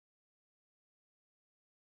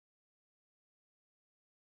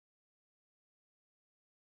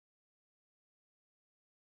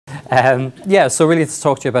Yeah, so really to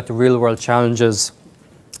talk to you about the real world challenges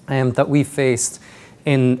that we faced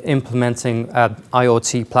in implementing an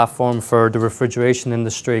IoT platform for the refrigeration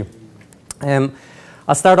industry.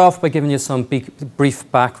 I'll start off by giving you some brief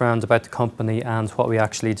background about the company and what we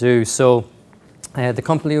actually do. So the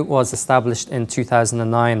company was established in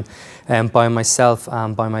 2009 by myself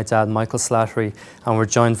and by my dad, Michael Slattery, and we're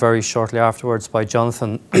joined very shortly afterwards by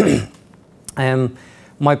Jonathan.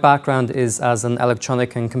 My background is as an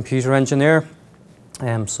electronic and computer engineer,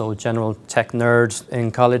 so general tech nerd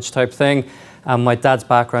in college type thing. And my dad's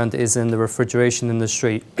background is in the refrigeration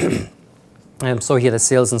industry. So he had a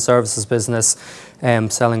sales and services business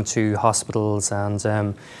selling to hospitals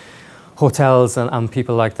and hotels and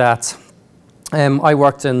people like that. I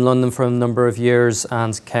worked in London for a number of years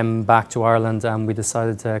and came back to Ireland, and we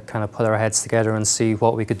decided to kind of put our heads together and see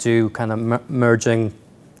what we could do, kind of merging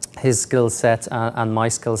his skill set and my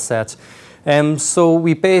skill set. So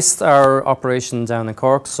we based our operation down in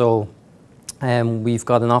Cork. So we've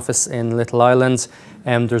got an office in Little Island.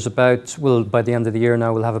 There's about, well, by the end of the year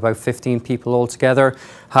now, we'll have about 15 people altogether.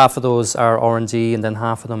 Half of those are R&D, and then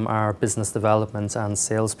half of them are business development and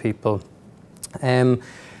salespeople.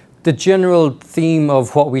 The general theme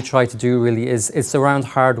of what we try to do really is it's around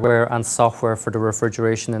hardware and software for the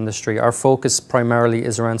refrigeration industry. Our focus primarily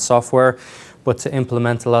is around software, but to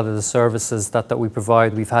implement a lot of the services that we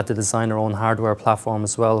provide, we've had to design our own hardware platform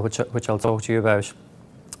as well, which I'll talk to you about.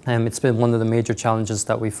 It's been one of the major challenges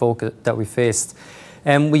that we faced.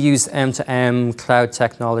 We use M2M, cloud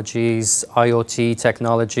technologies, IoT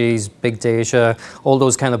technologies, big data, all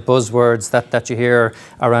those kind of buzzwords that you hear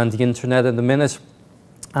around the internet at the minute.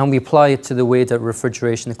 And we apply it to the way that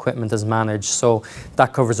refrigeration equipment is managed. So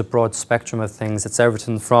that covers a broad spectrum of things. It's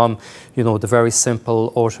everything from, you know, the very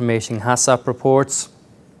simple automating HACCP reports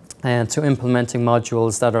and to implementing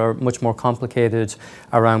modules that are much more complicated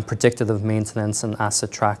around predictive maintenance and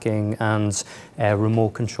asset tracking and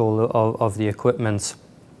remote control of the equipment.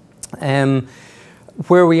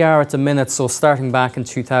 Where we are at the minute, so starting back in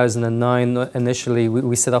 2009, initially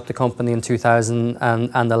we set up the company in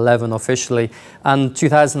 2011 officially, and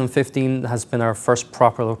 2015 has been our first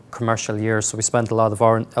proper commercial year. So we spent a lot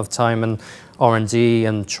of time in R&D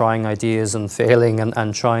and trying ideas and failing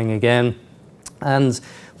and trying again. And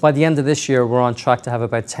by the end of this year, we're on track to have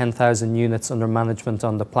about 10,000 units under management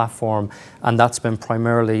on the platform, and that's been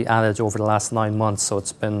primarily added over the last 9 months. So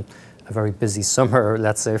it's been a very busy summer,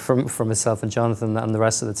 let's say, for myself and Jonathan and the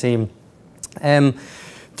rest of the team.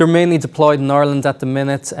 They're mainly deployed in Ireland at the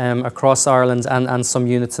minute, across Ireland and some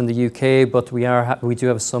units in the UK, but we do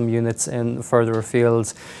have some units in further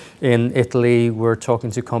afield. In Italy, we're talking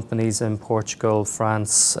to companies in Portugal,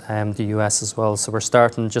 France, the US as well. So we're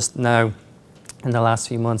starting just now in the last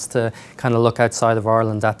few months to kind of look outside of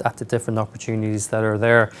Ireland at the different opportunities that are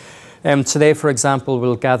there. Today, for example,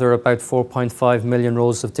 we'll gather about 4.5 million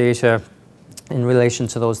rows of data in relation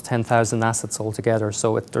to those 10,000 assets altogether.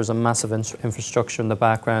 So there's a massive infrastructure in the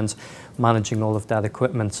background managing all of that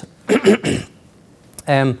equipment.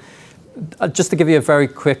 Just to give you a very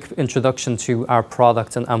quick introduction to our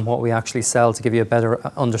product and what we actually sell, to give you a better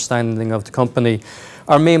understanding of the company.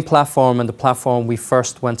 Our main platform, and the platform we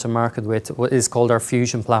first went to market with, is called our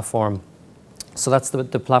Fusion platform. So that's the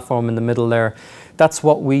platform in the middle there. That's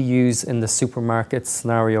what we use in the supermarket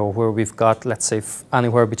scenario, where we've got, let's say,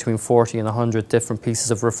 anywhere between 40 and 100 different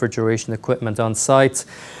pieces of refrigeration equipment on site.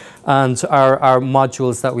 And our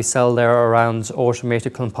modules that we sell there are around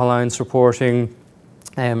automated compliance reporting,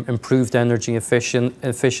 improved energy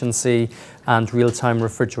efficiency, and real-time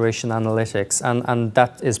refrigeration analytics. And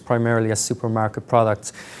that is primarily a supermarket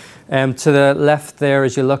product. To the left there,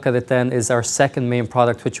 as you look at it then, is our second main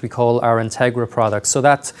product, which we call our Integra product. So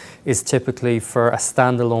that is typically for a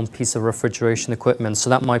standalone piece of refrigeration equipment. So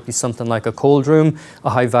that might be something like a cold room, a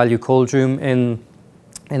high-value cold room in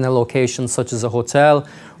a location such as a hotel,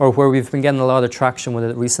 or where we've been getting a lot of traction with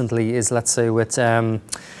it recently is, let's say, with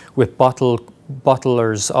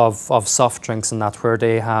bottlers of soft drinks and that, where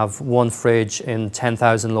they have one fridge in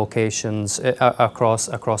 10,000 locations across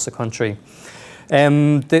the country.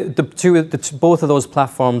 Both of those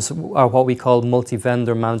platforms are what we call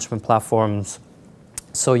multi-vendor management platforms.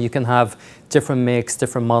 So you can have different makes,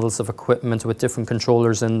 different models of equipment with different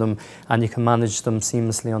controllers in them, and you can manage them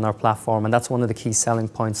seamlessly on our platform. And that's one of the key selling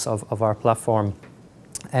points of our platform.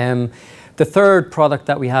 The third product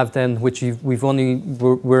that we have then, which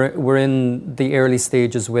we're in the early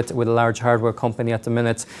stages with a large hardware company at the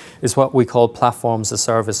minute, is what we call platforms as a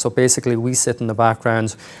service. So basically we sit in the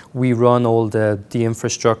background, we run all the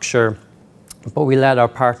infrastructure, but we let our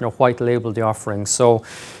partner white label the offering. So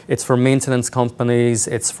it's for maintenance companies,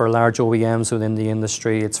 it's for large OEMs within the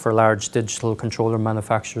industry, it's for large digital controller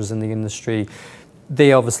manufacturers in the industry.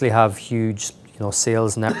 They obviously have huge,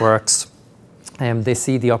 sales networks. They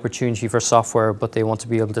see the opportunity for software, but they want to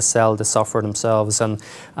be able to sell the software themselves and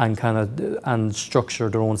structure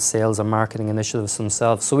their own sales and marketing initiatives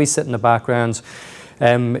themselves. So we sit in the background.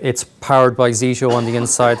 It's powered by Zeto on the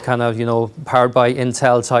inside, powered by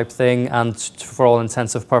Intel type thing, and for all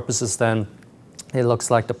intensive purposes then it looks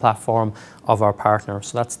like the platform of our partner.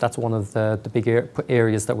 So that's one of the big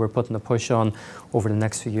areas that we're putting a push on over the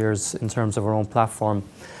next few years in terms of our own platform.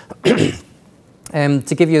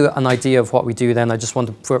 To give you an idea of what we do then, I just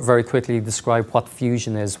want to very quickly describe what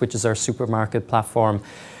Fusion is, which is our supermarket platform.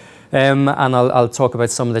 And I'll talk about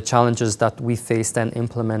some of the challenges that we faced then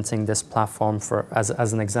implementing this platform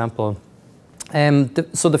as an example.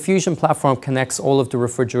 So the Fusion platform connects all of the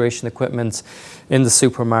refrigeration equipment in the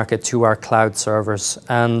supermarket to our cloud servers.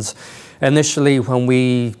 And initially, when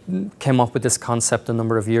we came up with this concept a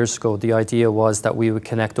number of years ago, the idea was that we would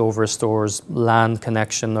connect over a store's LAN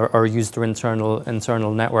connection or use their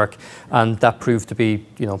internal network, and that proved to be,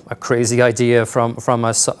 a crazy idea from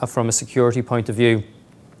a security point of view.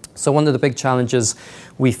 So one of the big challenges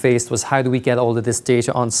we faced was how do we get all of this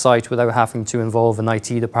data on site without having to involve an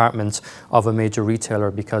IT department of a major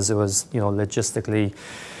retailer, because it was, logistically,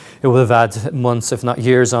 it would have had months, if not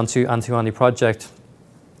years, onto any project.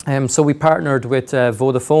 So we partnered with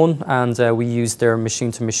Vodafone, and we used their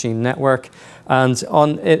machine-to-machine network. And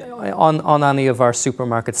on any of our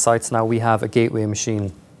supermarket sites now, we have a gateway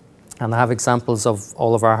machine. And I have examples of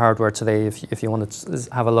all of our hardware today if you want to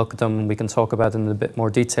have a look at them, and we can talk about it in a bit more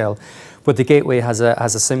detail. But the gateway has a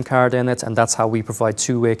SIM card in it, and that's how we provide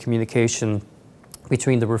two-way communication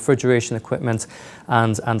between the refrigeration equipment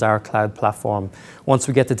and our cloud platform. Once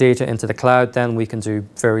we get the data into the cloud, then we can do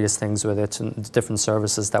various things with it and different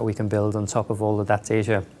services that we can build on top of all of that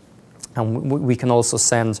data. And we can also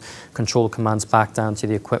send control commands back down to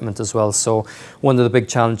the equipment as well. So one of the big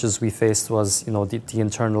challenges we faced was, the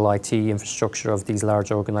internal IT infrastructure of these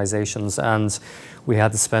large organizations. And we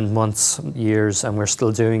had to spend months, years, and we're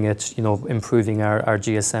still doing it, improving our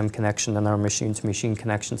GSM connection and our machine-to-machine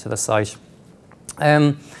connection to the site.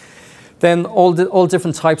 Then all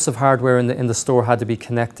different types of hardware in the store had to be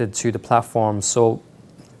connected to the platform. So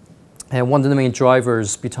one of the main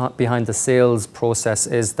drivers behind the sales process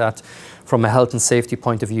is that from a health and safety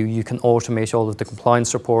point of view, you can automate all of the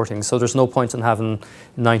compliance reporting. So there's no point in having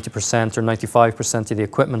 90% or 95% of the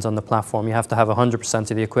equipment on the platform. You have to have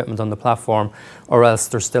 100% of the equipment on the platform, or else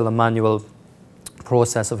there's still a manual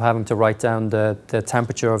process of having to write down the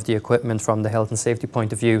temperature of the equipment from the health and safety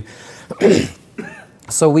point of view.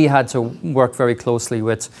 So we had to work very closely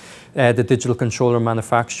with the digital controller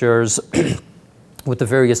manufacturers, with the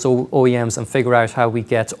various OEMs, and figure out how we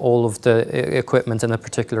get all of the equipment in a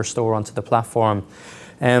particular store onto the platform.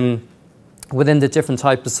 Within the different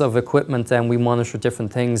types of equipment, then we monitor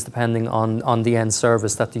different things depending on the end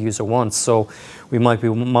service that the user wants. So we might be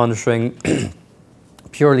monitoring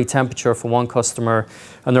purely temperature for one customer.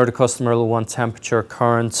 Another customer will want temperature,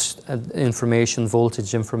 current information,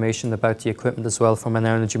 voltage information about the equipment as well from an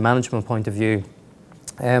energy management point of view.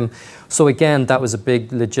 So again, that was a big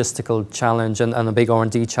logistical challenge and a big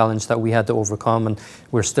R&D challenge that we had to overcome, and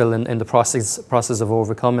we're still in the process of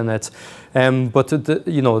overcoming it. But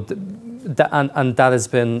that has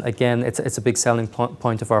been, again, it's a big selling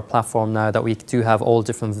point of our platform now, that we do have all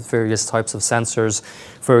different various types of sensors,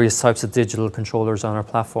 various types of digital controllers on our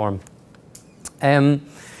platform.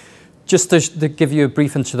 Just to give you a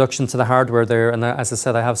brief introduction to the hardware there, and as I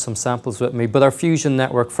said, I have some samples with me, but our Fusion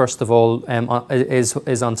network, first of all,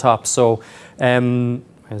 is on top. So I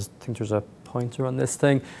think there's a pointer on this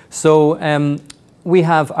thing. So we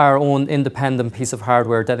have our own independent piece of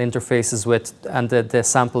hardware that interfaces with, and the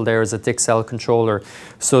sample there is a Dixel controller.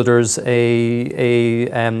 So there's a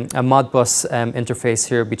Modbus interface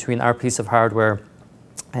here between our piece of hardware.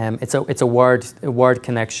 It's a wired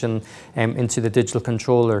connection into the digital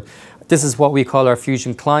controller. This is what we call our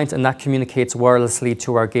Fusion client, and that communicates wirelessly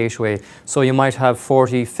to our gateway. So you might have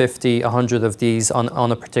 40, 50, 100 of these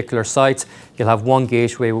on a particular site. You'll have one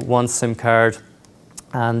gateway with one SIM card,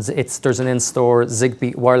 and there's an in-store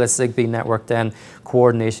wireless Zigbee network then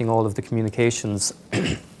coordinating all of the communications.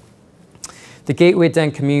 The gateway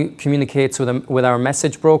then communicates with our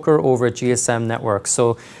message broker over a GSM network.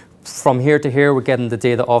 So from here to here, we're getting the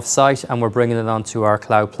data off-site and we're bringing it onto our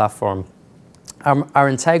cloud platform. Our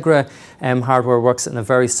Integra hardware works in a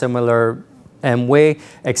very similar way,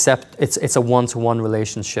 except it's a one-to-one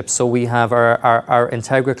relationship. So we have our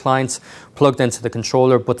Integra client plugged into the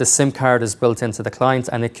controller, but the SIM card is built into the client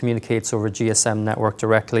and it communicates over GSM network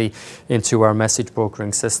directly into our message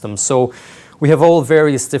brokering system. So we have all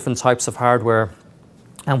various different types of hardware.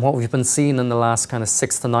 And what we've been seeing in the last kind of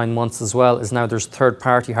 6 to 9 months as well is now there's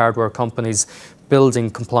third-party hardware companies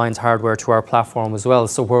building compliant hardware to our platform as well.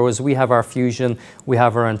 So whereas we have our Fusion, we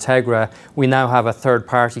have our Integra, we now have a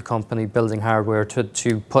third-party company building hardware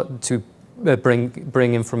to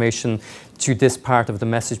bring information to this part of the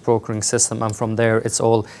message brokering system, and from there it's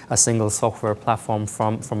all a single software platform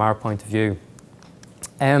from our point of view.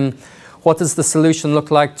 What does the solution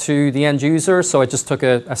look like to the end user? So I just took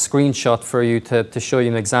a screenshot for you to show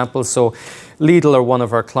you an example. So Lidl are one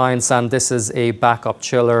of our clients, and this is a backup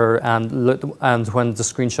chiller. And when the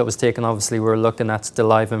screenshot was taken, obviously we were looking at the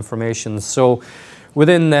live information. So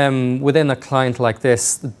within a client like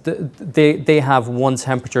this, they have one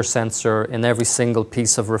temperature sensor in every single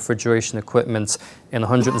piece of refrigeration equipment in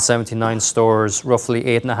 179 stores, roughly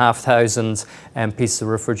 8,500 pieces of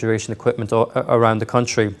refrigeration equipment around the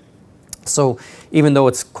country. So even though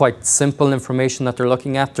it's quite simple information that they're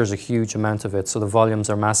looking at, there's a huge amount of it, so the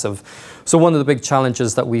volumes are massive. So one of the big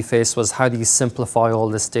challenges that we faced was, how do you simplify all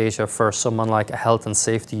this data for someone like a health and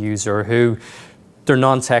safety user who, they're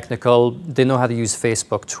non-technical, they know how to use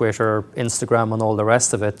Facebook, Twitter, Instagram and all the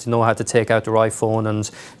rest of it, they know how to take out their iPhone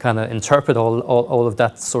and kind of interpret all of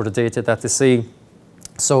that sort of data that they see.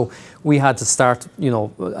 So we had to start at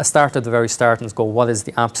the very start and go, what is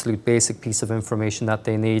the absolute basic piece of information that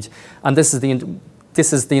they need? And this is the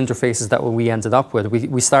interfaces that we ended up with.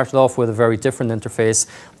 We started off with a very different interface,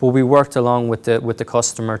 but we worked along with the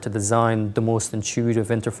customer to design the most intuitive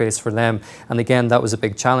interface for them. And again, that was a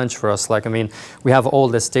big challenge for us. Like, I mean, we have all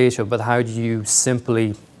this data, but how do you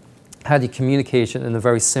communicate it in a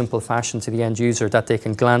very simple fashion to the end user that they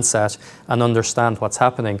can glance at and understand what's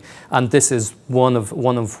happening? And this is one of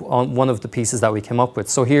the pieces that we came up with.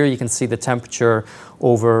 So here you can see the temperature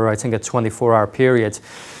over, I think, a 24-hour period.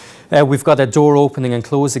 We've got a door opening and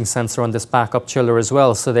closing sensor on this backup chiller as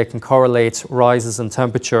well, so they can correlate rises in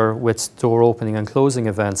temperature with door opening and closing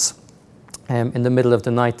events. In the middle of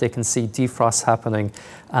the night, they can see defrost happening,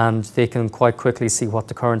 and they can quite quickly see what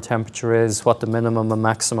the current temperature is, what the minimum and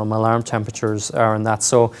maximum alarm temperatures are, and that.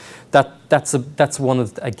 So that's one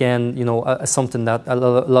of, again, something that a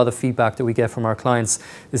lot of feedback that we get from our clients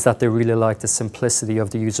is that they really like the simplicity of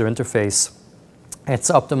the user interface.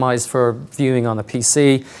 It's optimized for viewing on a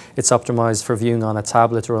PC. It's optimized for viewing on a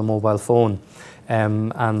tablet or a mobile phone.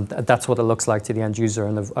 And that's what it looks like to the end user.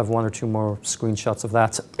 And I've one or two more screenshots of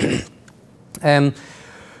that.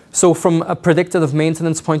 So from a predictive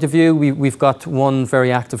maintenance point of view, we've got one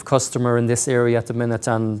very active customer in this area at the minute,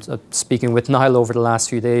 and speaking with Niall over the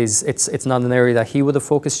last few days, it's not an area that he would have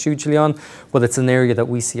focused hugely on, but it's an area that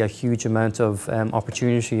we see a huge amount of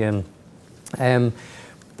opportunity in.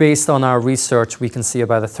 Based on our research, we can see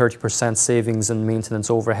about a 30% savings in maintenance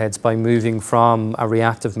overheads by moving from a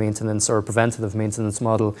reactive maintenance or a preventative maintenance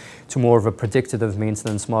model to more of a predictive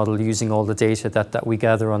maintenance model, using all the data that we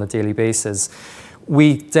gather on a daily basis.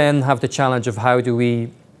 We then have the challenge of, how do we,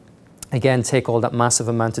 again, take all that massive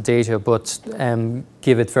amount of data but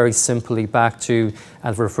give it very simply back to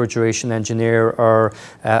a refrigeration engineer or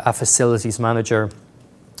a facilities manager.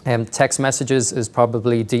 Text messages is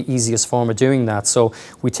probably the easiest form of doing that. So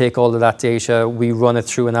we take all of that data, we run it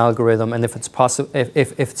through an algorithm, and if it's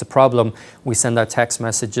if it's a problem, we send out text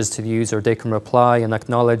messages to the user. They can reply and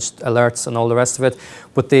acknowledge alerts and all the rest of it.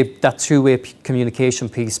 But that two-way communication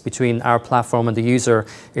piece between our platform and the user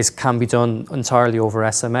can be done entirely over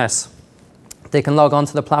SMS. They can log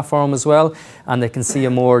onto the platform as well, and they can see a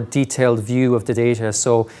more detailed view of the data.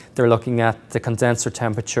 So they're looking at the condenser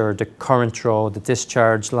temperature, the current draw, the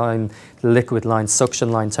discharge line, the liquid line, suction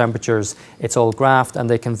line temperatures. It's all graphed, and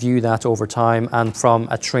they can view that over time. And from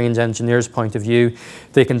a trained engineer's point of view,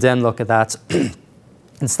 they can then look at that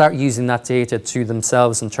and start using that data to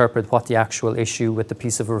themselves interpret what the actual issue with the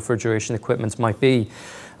piece of refrigeration equipment might be.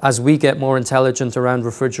 As we get more intelligent around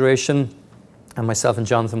refrigeration, and myself and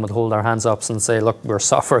Jonathan would hold our hands up and say, look, we're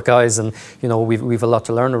software guys, and we've a lot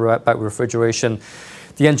to learn about refrigeration.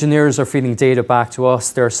 The engineers are feeding data back to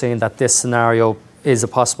us. They're saying that this scenario is a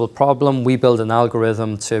possible problem. We build an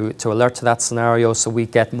algorithm to alert to that scenario, so we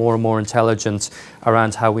get more and more intelligent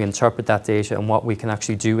around how we interpret that data and what we can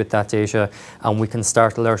actually do with that data, and we can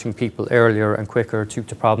start alerting people earlier and quicker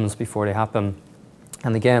to problems before they happen.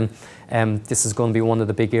 And again, this is going to be one of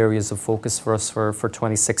the big areas of focus for us for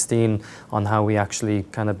 2016 on how we actually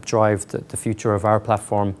kind of drive the future of our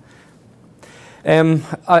platform.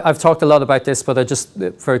 I've talked a lot about this, but I just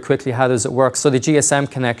very quickly, how does it work? So the GSM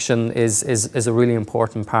connection is a really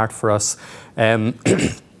important part for us.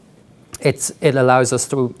 It allows us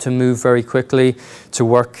to move very quickly, to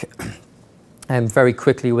work very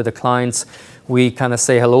quickly with the clients. We kind of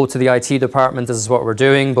say hello to the IT department, this is what we're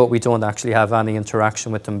doing, but we don't actually have any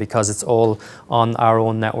interaction with them because it's all on our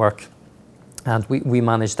own network. And we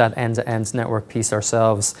manage that end-to-end network piece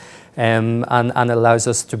ourselves. And it allows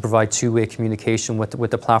us to provide two-way communication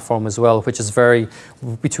with the platform as well, which is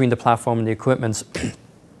between the platform and the equipment,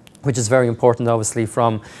 which is very important, obviously,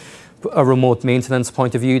 from a remote maintenance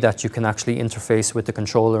point of view, that you can actually interface with the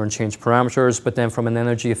controller and change parameters, but then from an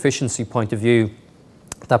energy efficiency point of view,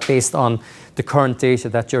 that based on the current data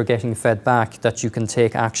that you're getting fed back, that you can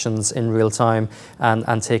take actions in real time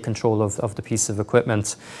and take control of the piece of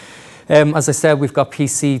equipment. As I said, we've got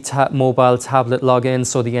PC, mobile, tablet login,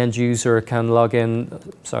 so the end user can log in.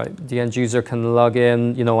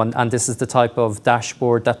 You know, and this is the type of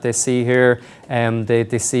dashboard that they see here.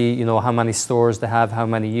 They see, you know, how many stores they have, how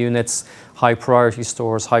many units, high priority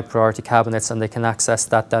stores, high priority cabinets, and they can access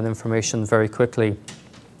that information very quickly.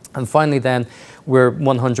 And finally, then, we're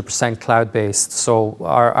 100% cloud-based. So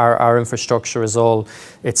our infrastructure is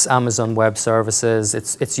it's Amazon Web Services.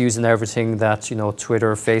 It's using everything that, you know,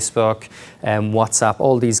 Twitter, Facebook, WhatsApp,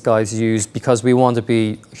 all these guys use, because we want to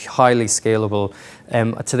be highly scalable.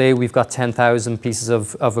 Today, we've got 10,000 pieces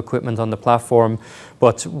of equipment on the platform,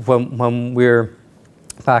 but when we're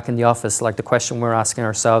back in the office, like, the question we're asking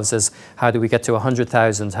ourselves is, how do we get to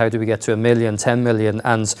 100,000? How do we get to 1 million, 10 million?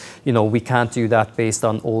 And, you know, we can't do that based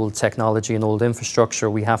on old technology and old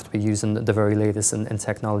infrastructure. We have to be using the very latest in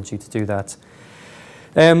technology to do that.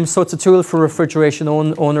 So it's a tool for refrigeration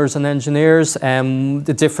owners and engineers.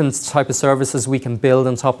 The different type of services we can build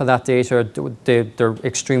on top of that data, they're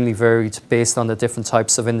extremely varied based on the different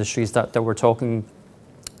types of industries that we're talking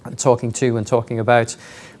to and talking about.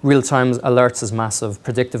 Real-time alerts is massive.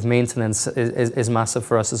 Predictive maintenance is massive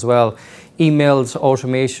for us as well. Emailed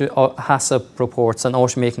automation, HACCP reports and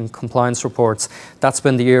automating compliance reports. That's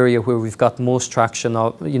been the area where we've got most traction,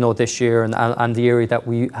 you know, this year, and the area that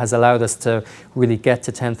has allowed us to really get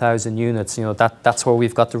to 10,000 units. You know, that's where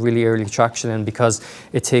we've got the really early traction in, because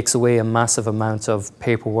it takes away a massive amount of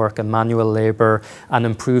paperwork and manual labor and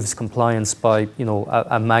improves compliance by, you know,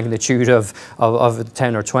 a magnitude of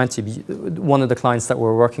 10 or 20. One of the clients that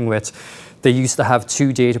we're working with, they used to have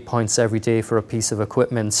 2 data points every day for a piece of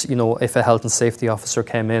equipment. You know, if a health and safety officer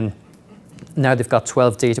came in, now they've got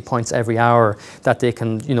 12 data points every hour that they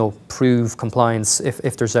can, you know, prove compliance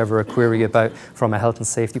if there's ever a query about from a health and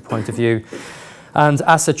safety point of view. And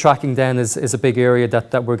asset tracking then is a big area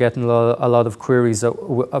that we're getting a lot of queries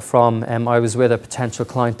from. I was with a potential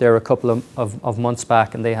client there a couple of months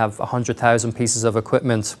back, and they have 100,000 pieces of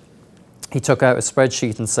equipment. He took out a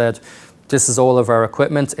spreadsheet and said, this is all of our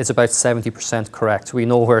equipment. It's about 70% correct. We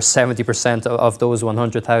know where 70% of those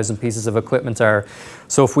 100,000 pieces of equipment are.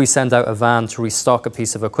 So if we send out a van to restock a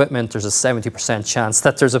piece of equipment, there's a 70% chance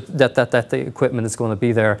that that the equipment is going to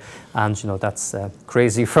be there. And, you know, that's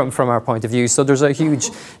crazy from our point of view. So there's a huge,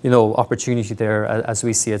 you know, opportunity there as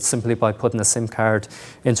we see it, simply by putting a SIM card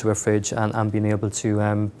into a fridge and being able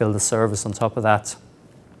to build a service on top of that.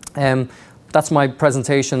 That's my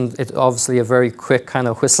presentation. It's obviously a very quick kind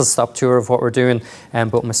of whistle-stop tour of what we're doing,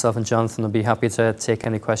 but myself and Jonathan will be happy to take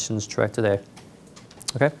any questions throughout the day.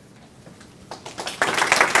 Okay.